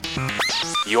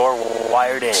You're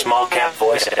wired in.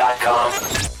 SmallCapVoice.com.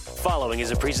 Following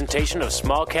is a presentation of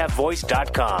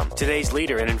SmallCapVoice.com, today's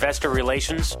leader in investor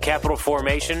relations, capital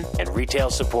formation, and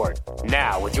retail support.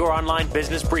 Now, with your online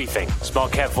business briefing,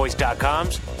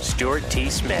 SmallCapVoice.com's Stuart T.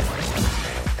 Smith.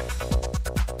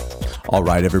 All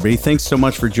right, everybody. Thanks so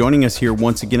much for joining us here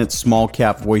once again at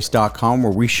SmallCapVoice.com,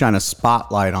 where we shine a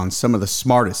spotlight on some of the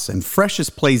smartest and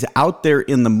freshest plays out there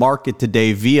in the market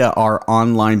today via our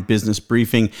online business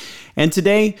briefing. And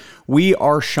today, we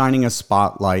are shining a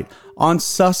spotlight on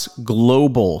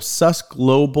SusGlobal.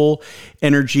 SusGlobal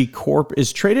Energy Corp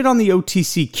is traded on the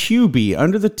OTCQB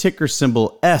under the ticker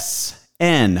symbol SNRG.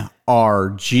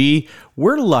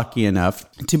 We're lucky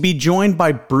enough to be joined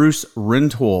by Bruce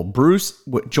Rintoul. Bruce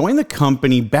joined the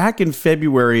company back in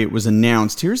February. It was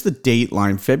announced. Here's the date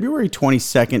line, February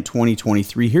 22nd,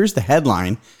 2023. Here's the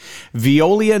headline.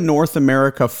 Veolia North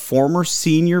America former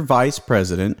senior vice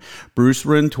president Bruce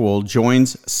Rintoul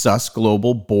joins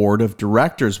SusGlobal board of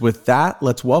directors. With that,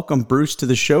 let's welcome Bruce to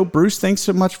the show. Bruce, thanks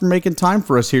so much for making time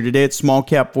for us here today at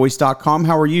SmallCapVoice.com.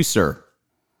 How are you, sir?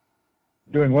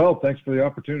 Doing well. Thanks for the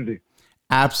opportunity.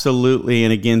 Absolutely.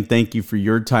 And again, thank you for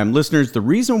your time. Listeners, the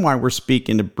reason why we're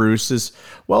speaking to Bruce is,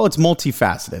 well, it's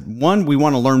multifaceted. One, we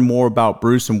want to learn more about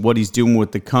Bruce and what he's doing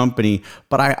with the company,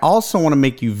 but I also want to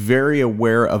make you very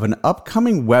aware of an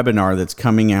upcoming webinar that's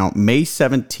coming out May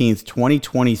 17th,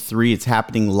 2023. It's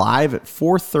happening live at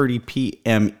 4:30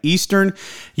 p.m. Eastern.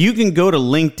 You can go to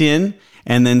LinkedIn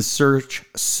and then search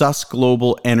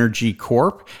SusGlobal Energy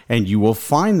Corp, and you will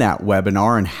find that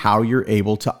webinar and how you're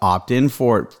able to opt in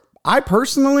for it.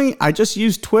 I just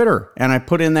use Twitter and I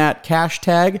put in that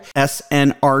hashtag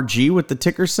SNRG with the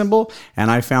ticker symbol, and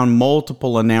I found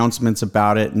multiple announcements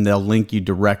about it, and they'll link you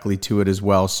directly to it as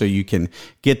well, so you can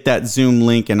get that Zoom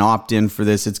link and opt in for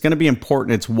this. It's going to be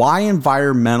important. It's why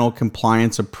environmental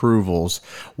compliance approvals,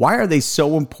 why are they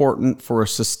so important for a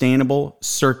sustainable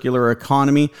circular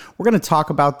economy? We're going to talk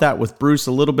about that with Bruce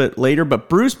a little bit later. But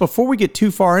Bruce, before we get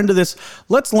too far into this,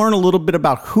 let's learn a little bit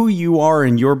about who you are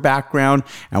and your background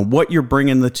and what you're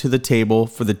bringing to the table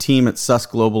for the team at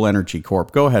SusGlobal Energy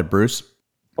Corp. Go ahead, Bruce.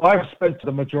 Well, I've spent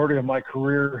the majority of my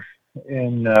career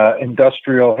in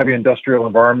heavy industrial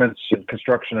environments, in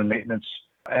construction and maintenance,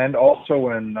 and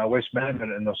also in waste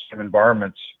management in those same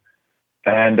environments.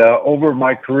 And over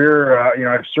my career,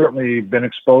 I've certainly been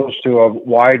exposed to a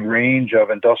wide range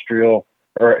of industrial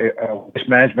or waste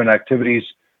management activities.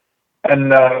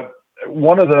 And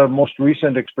one of the most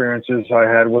recent experiences I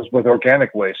had was with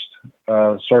organic waste,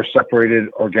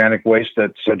 source-separated organic waste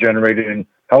that's generated in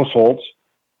households.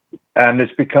 And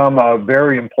it's become a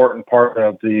very important part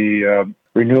of the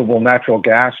renewable natural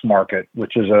gas market,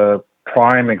 which is a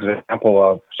prime example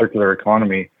of circular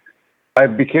economy. I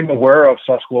became aware of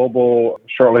SusGlobal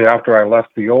shortly after I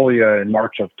left Veolia in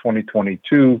March of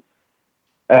 2022.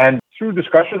 And through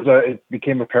discussions, it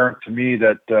became apparent to me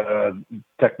that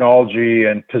technology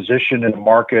and position in the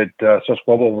market,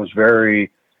 SusGlobal was very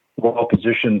well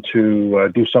positioned to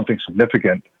do something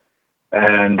significant.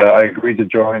 And I agreed to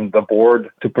join the board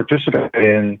to participate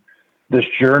in this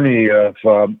journey of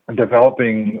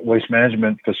developing waste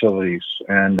management facilities.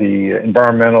 And the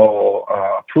environmental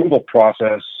approval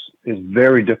process is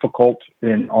very difficult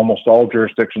in almost all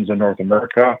jurisdictions in North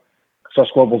America.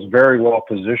 SusGlobal is very well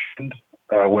positioned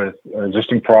with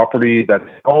existing property that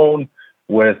they own,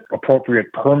 with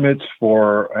appropriate permits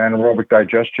for anaerobic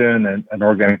digestion and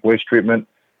organic waste treatment.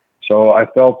 So I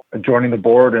felt joining the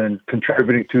board and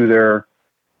contributing to their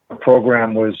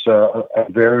program was a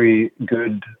very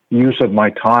good use of my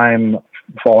time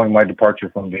following my departure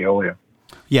from Veolia.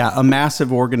 Yeah, a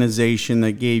massive organization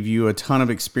that gave you a ton of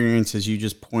experience, as you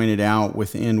just pointed out,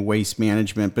 within waste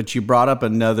management. But you brought up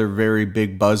another very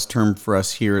big buzz term for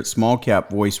us here at Small Cap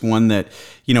Voice, one that,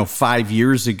 5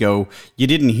 years ago you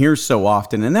didn't hear so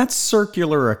often, and that's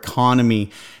circular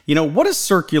economy. What does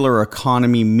circular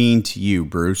economy mean to you,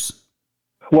 Bruce?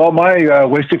 Well, my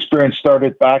waste experience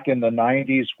started back in the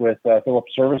 90s with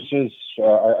Phillips Services.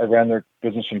 I ran their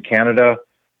business in Canada,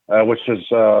 which is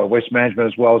waste management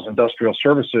as well as industrial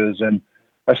services. And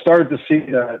I started to see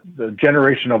the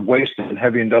generation of waste in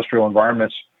heavy industrial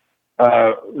environments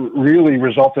really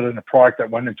resulted in a product that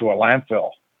went into a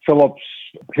landfill. Phillips'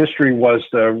 history was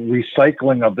the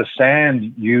recycling of the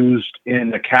sand used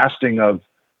in the casting of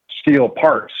steel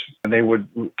parts. And they would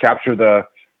capture the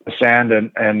sand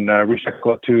and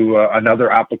recycle it to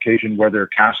another application where they're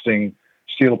casting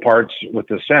steel parts with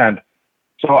the sand.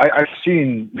 So I've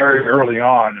seen very early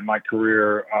on in my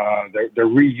career the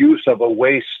reuse of a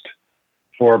waste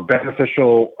for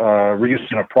beneficial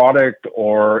reuse in a product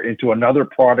or into another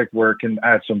product where it can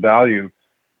add some value.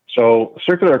 So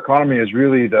circular economy is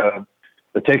really the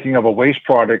the taking of a waste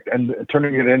product and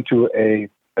turning it into a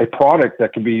product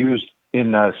that can be used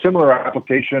in a similar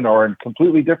application or in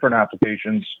completely different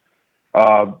applications.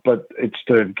 But it's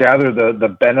to gather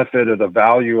the benefit or the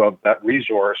value of that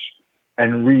resource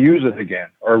and reuse it again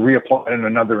or reapply it in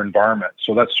another environment.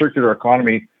 So that circular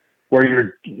economy where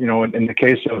you're, in the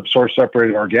case of source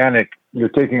separated organic, you're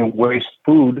taking a waste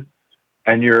food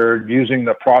and you're using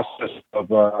the process of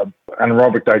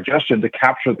anaerobic digestion to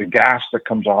capture the gas that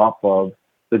comes off of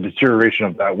the deterioration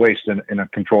of that waste in a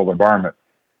controlled environment.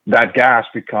 That gas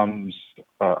becomes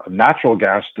a natural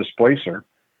gas displacer.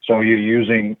 So you're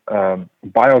using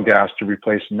biogas to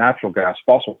replace natural gas,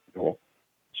 fossil fuel.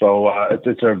 So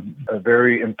it's a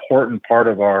very important part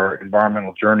of our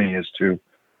environmental journey is to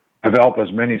develop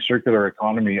as many circular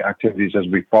economy activities as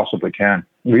we possibly can.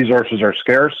 Resources are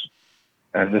scarce,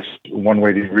 and this is one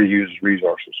way to reuse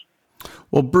resources.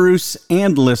 Well, Bruce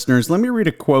and listeners, let me read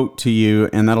a quote to you,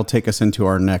 and that'll take us into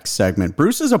our next segment.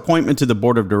 Bruce's appointment to the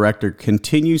board of directors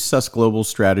continues SusGlobal's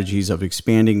strategies of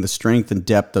expanding the strength and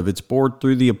depth of its board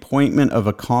through the appointment of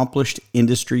accomplished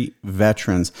industry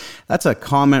veterans. That's a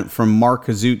comment from Mark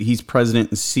Hazut. He's president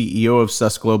and CEO of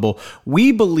SusGlobal.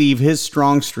 We believe his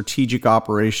strong strategic,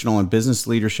 operational, and business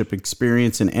leadership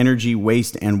experience in energy,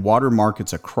 waste, and water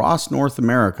markets across North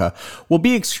America will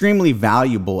be extremely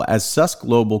valuable as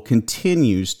SusGlobal continues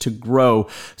to grow.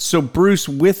 So Bruce,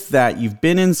 with that, you've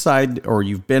been inside or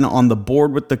you've been on the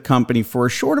board with the company for a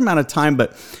short amount of time,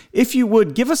 but if you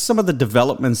would give us some of the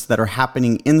developments that are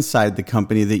happening inside the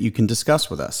company that you can discuss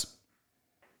with us.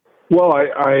 Well,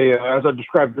 I as I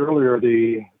described earlier,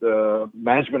 the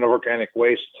management of organic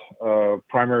waste,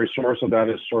 primary source of that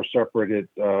is source separated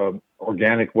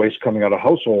organic waste coming out of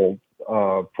household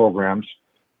programs.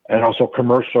 And also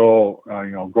commercial,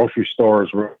 grocery stores,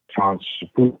 restaurants,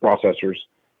 food processors.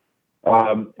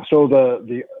 So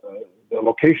the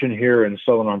location here in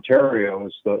Southern Ontario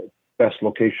is the best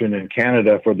location in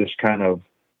Canada for this kind of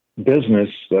business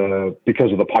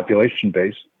because of the population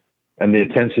base and the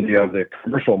intensity of the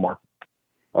commercial market.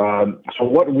 So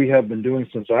what we have been doing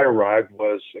since I arrived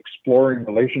was exploring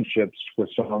relationships with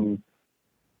some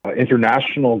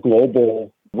international,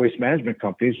 global waste management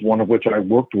companies, one of which I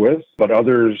worked with, but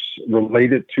others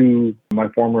related to my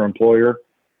former employer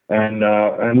and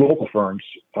local firms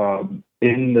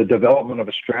in the development of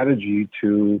a strategy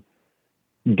to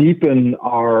deepen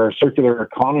our circular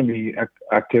economy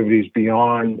activities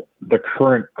beyond the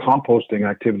current composting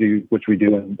activity, which we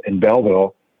do in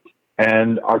Belleville,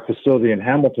 and our facility in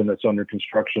Hamilton that's under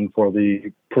construction for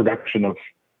the production of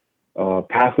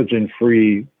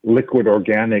pathogen-free liquid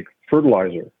organic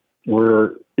fertilizer.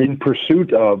 We're in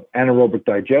pursuit of anaerobic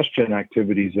digestion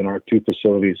activities in our two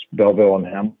facilities, Belleville and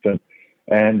Hamilton,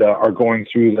 and are going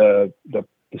through the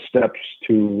steps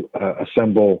to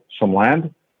assemble some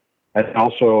land and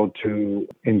also to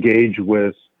engage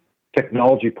with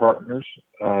technology partners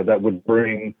that would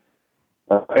bring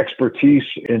expertise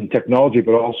in technology,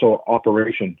 but also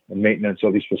operation and maintenance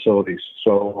of these facilities.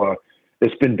 So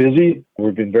it's been busy.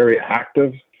 We've been very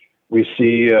active. We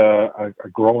see a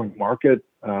growing market.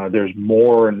 There's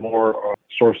more and more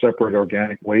source separated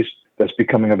organic waste that's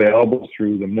becoming available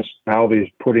through the municipalities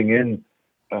putting in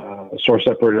source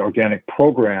separated organic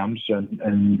programs.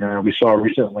 And we saw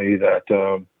recently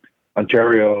that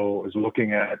Ontario is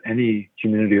looking at any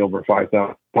community over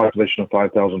 5,000, population of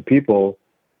 5,000 people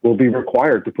will be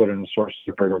required to put in a source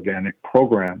separated organic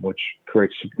program, which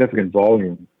creates significant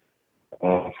volume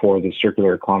for the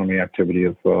circular economy activity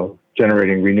of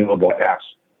generating renewable gas.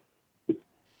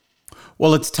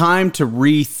 Well, it's time to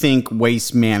rethink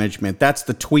waste management. That's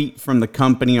the tweet from the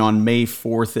company on May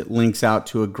 4th. It links out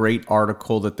to a great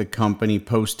article that the company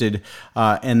posted,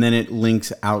 and then it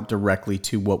links out directly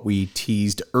to what we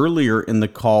teased earlier in the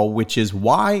call, which is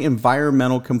why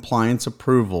environmental compliance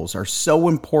approvals are so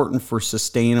important for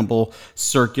sustainable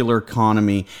circular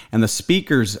economy. And the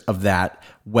speakers of that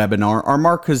webinar are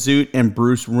Mark Hazut and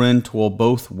Bruce Rintoul,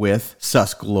 both with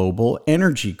SusGlobal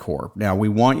Energy Corp. Now, we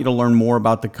want you to learn more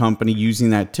about the company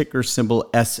using that ticker symbol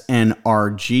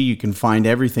SNRG. You can find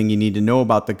everything you need to know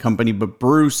about the company. But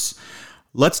Bruce,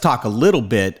 let's talk a little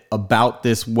bit about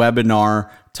this webinar.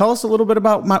 Tell us a little bit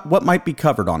about what might be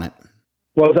covered on it.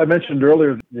 Well, as I mentioned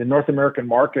earlier, the North American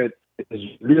market is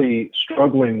really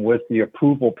struggling with the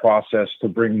approval process to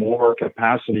bring more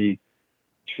capacity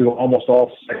to almost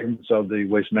all segments of the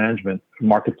waste management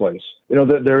marketplace.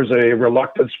 There's a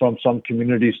reluctance from some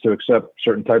communities to accept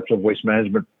certain types of waste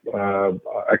management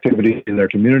activity in their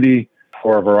community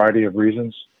for a variety of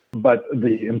reasons. But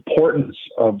the importance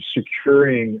of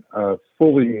securing a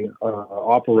fully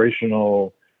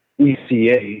operational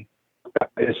ECA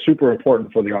is super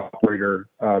important for the operator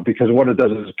because what it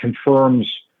does is it confirms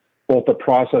both the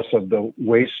process of the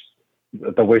waste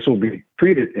that the waste will be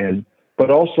treated in, but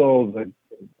also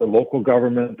the local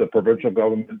government, the provincial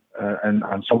government, and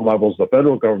on some levels the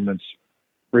federal government's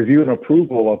review and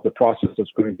approval of the process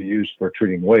that's going to be used for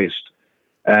treating waste.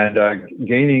 And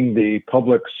gaining the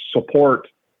public's support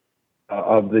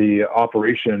of the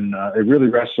operation, it really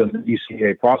rests on the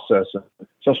ECA process.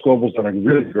 SusGlobal's done a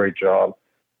really great job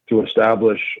to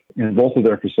establish in both of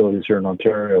their facilities here in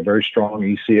Ontario very strong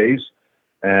ECAs,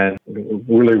 and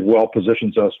really well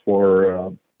positions us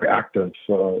for active,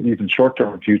 even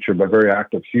short-term future, but very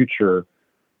active future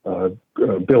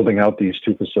building out these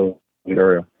two facilities in the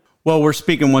area. Well, we're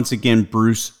speaking once again,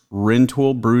 Bruce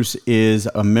Rintoul. Bruce is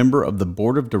a member of the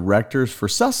board of directors for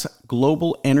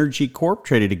SusGlobal Energy Corp,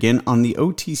 traded again on the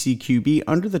OTCQB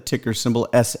under the ticker symbol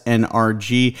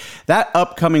SNRG. That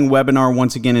upcoming webinar,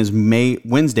 once again, is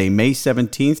Wednesday, May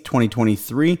 17th,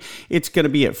 2023. It's going to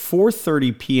be at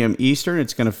 4:30 p.m. Eastern.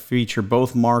 It's going to feature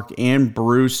both Mark and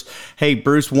Bruce. Hey,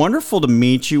 Bruce, wonderful to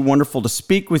meet you. Wonderful to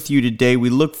speak with you today. We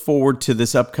look forward to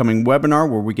this upcoming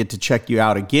webinar where we get to check you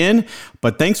out again.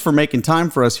 But thanks for making time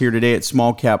for us here today at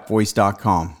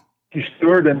SmallCapVoice.com. Thank you,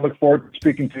 Stuart, and look forward to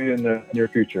speaking to you in the near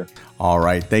future. All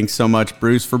right. Thanks so much,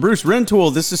 Bruce. For Bruce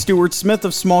Rintoul, this is Stuart Smith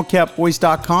of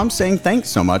SmallCapVoice.com saying thanks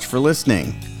so much for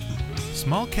listening.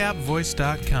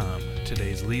 SmallCapVoice.com,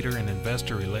 today's leader in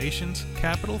investor relations,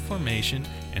 capital formation,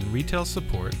 and retail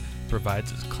support,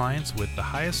 provides its clients with the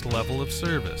highest level of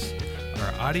service.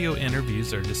 Our audio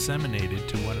interviews are disseminated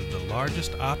to one of the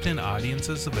largest opt-in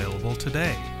audiences available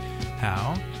today.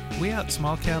 How? We at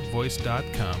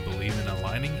SmallCapVoice.com believe in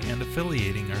aligning and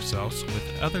affiliating ourselves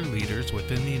with other leaders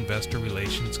within the investor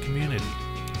relations community.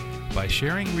 By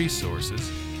sharing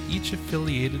resources, each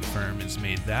affiliated firm is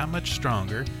made that much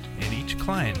stronger and each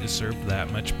client is served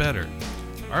that much better.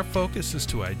 Our focus is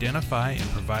to identify and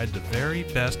provide the very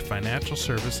best financial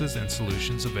services and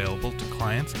solutions available to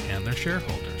clients and their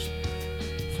shareholders.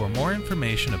 For more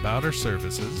information about our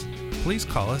services, please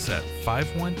call us at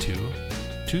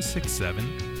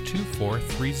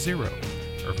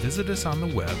 512-267-2430 or visit us on the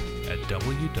web at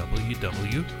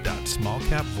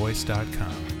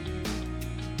www.smallcapvoice.com.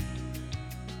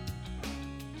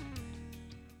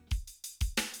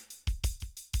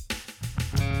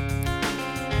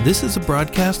 This is a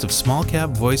broadcast of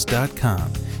SmallCapVoice.com,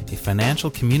 a financial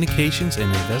communications and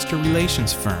investor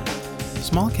relations firm.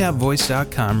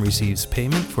 SmallCapVoice.com receives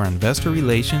payment for investor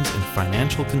relations and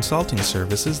financial consulting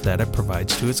services that it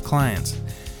provides to its clients.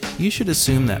 You should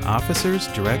assume that officers,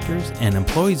 directors, and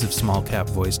employees of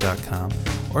SmallCapVoice.com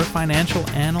or financial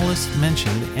analysts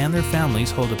mentioned and their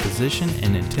families hold a position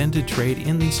and intend to trade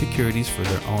in these securities for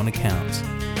their own accounts.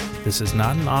 This is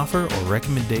not an offer or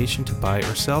recommendation to buy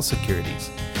or sell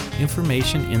securities.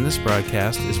 Information in this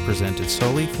broadcast is presented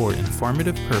solely for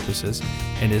informative purposes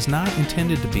and is not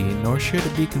intended to be, nor should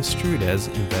it be construed as,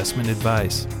 investment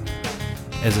advice.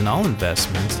 As in all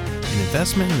investments, an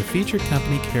investment in the featured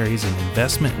company carries an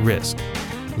investment risk.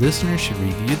 Listeners should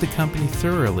review the company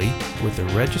thoroughly with a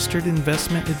registered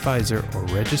investment advisor or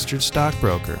registered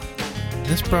stockbroker.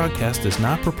 This broadcast does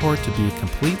not purport to be a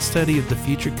complete study of the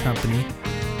featured company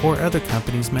or other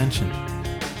companies mentioned.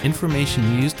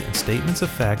 Information used and statements of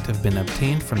fact have been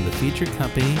obtained from the featured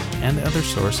company and other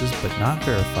sources but not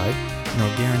verified nor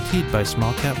guaranteed by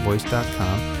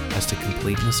SmallCapVoice.com as to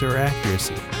completeness or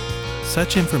accuracy.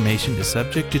 Such information is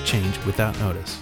subject to change without notice.